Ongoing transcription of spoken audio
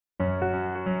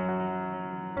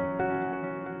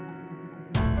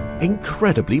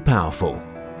Incredibly powerful,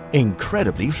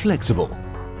 incredibly flexible,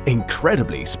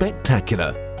 incredibly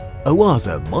spectacular.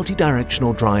 OASE Multi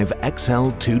Directional Drive XL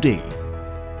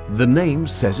 2D. The name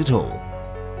says it all.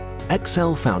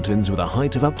 XL fountains with a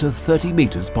height of up to 30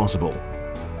 meters possible.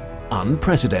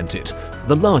 Unprecedented,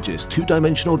 the largest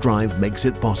two-dimensional drive makes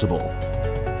it possible.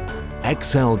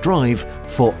 XL Drive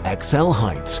for XL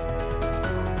heights.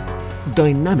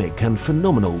 Dynamic and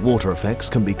phenomenal water effects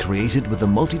can be created with the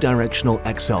multi-directional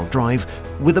XL drive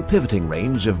with a pivoting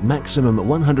range of maximum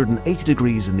 180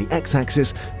 degrees in the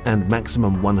x-axis and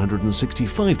maximum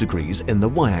 165 degrees in the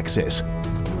y-axis.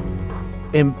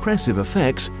 Impressive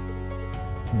effects,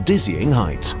 dizzying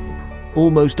heights,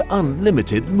 almost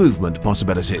unlimited movement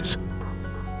possibilities.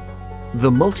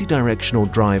 The multi-directional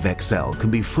Drive XL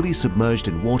can be fully submerged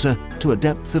in water to a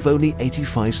depth of only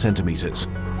 85 centimeters.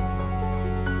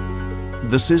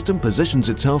 The system positions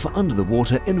itself under the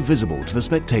water invisible to the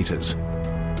spectators.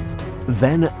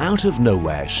 Then, out of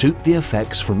nowhere, shoot the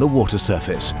effects from the water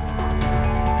surface.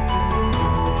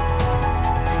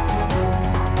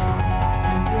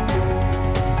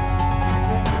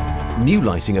 New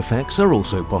lighting effects are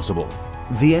also possible.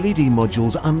 The LED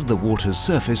modules under the water's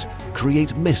surface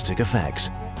create mystic effects,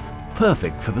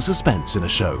 perfect for the suspense in a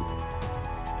show.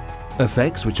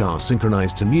 Effects which are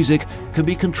synchronized to music can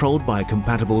be controlled by a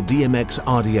compatible DMX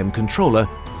RDM controller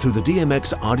through the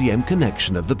DMX RDM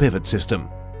connection of the pivot system.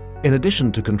 In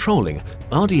addition to controlling,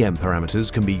 RDM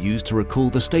parameters can be used to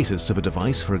recall the status of a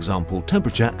device, for example,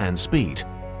 temperature and speed.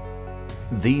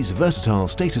 These versatile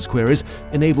status queries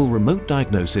enable remote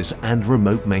diagnosis and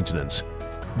remote maintenance.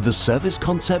 The service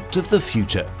concept of the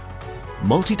future.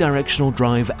 Multi-Directional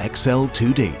Drive XL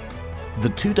 2D. The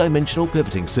two-dimensional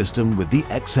pivoting system with the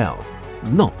XL.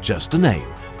 Not just a name.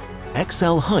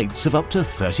 XL heights of up to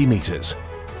 30 meters.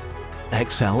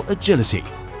 XL agility.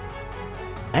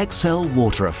 XL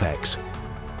water effects.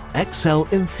 XL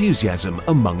enthusiasm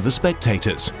among the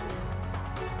spectators.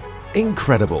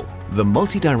 Incredible! The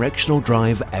Multi-Directional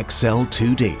Drive XL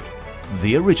 2D.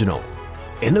 The original.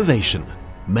 Innovation.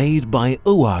 Made by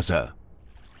OASE.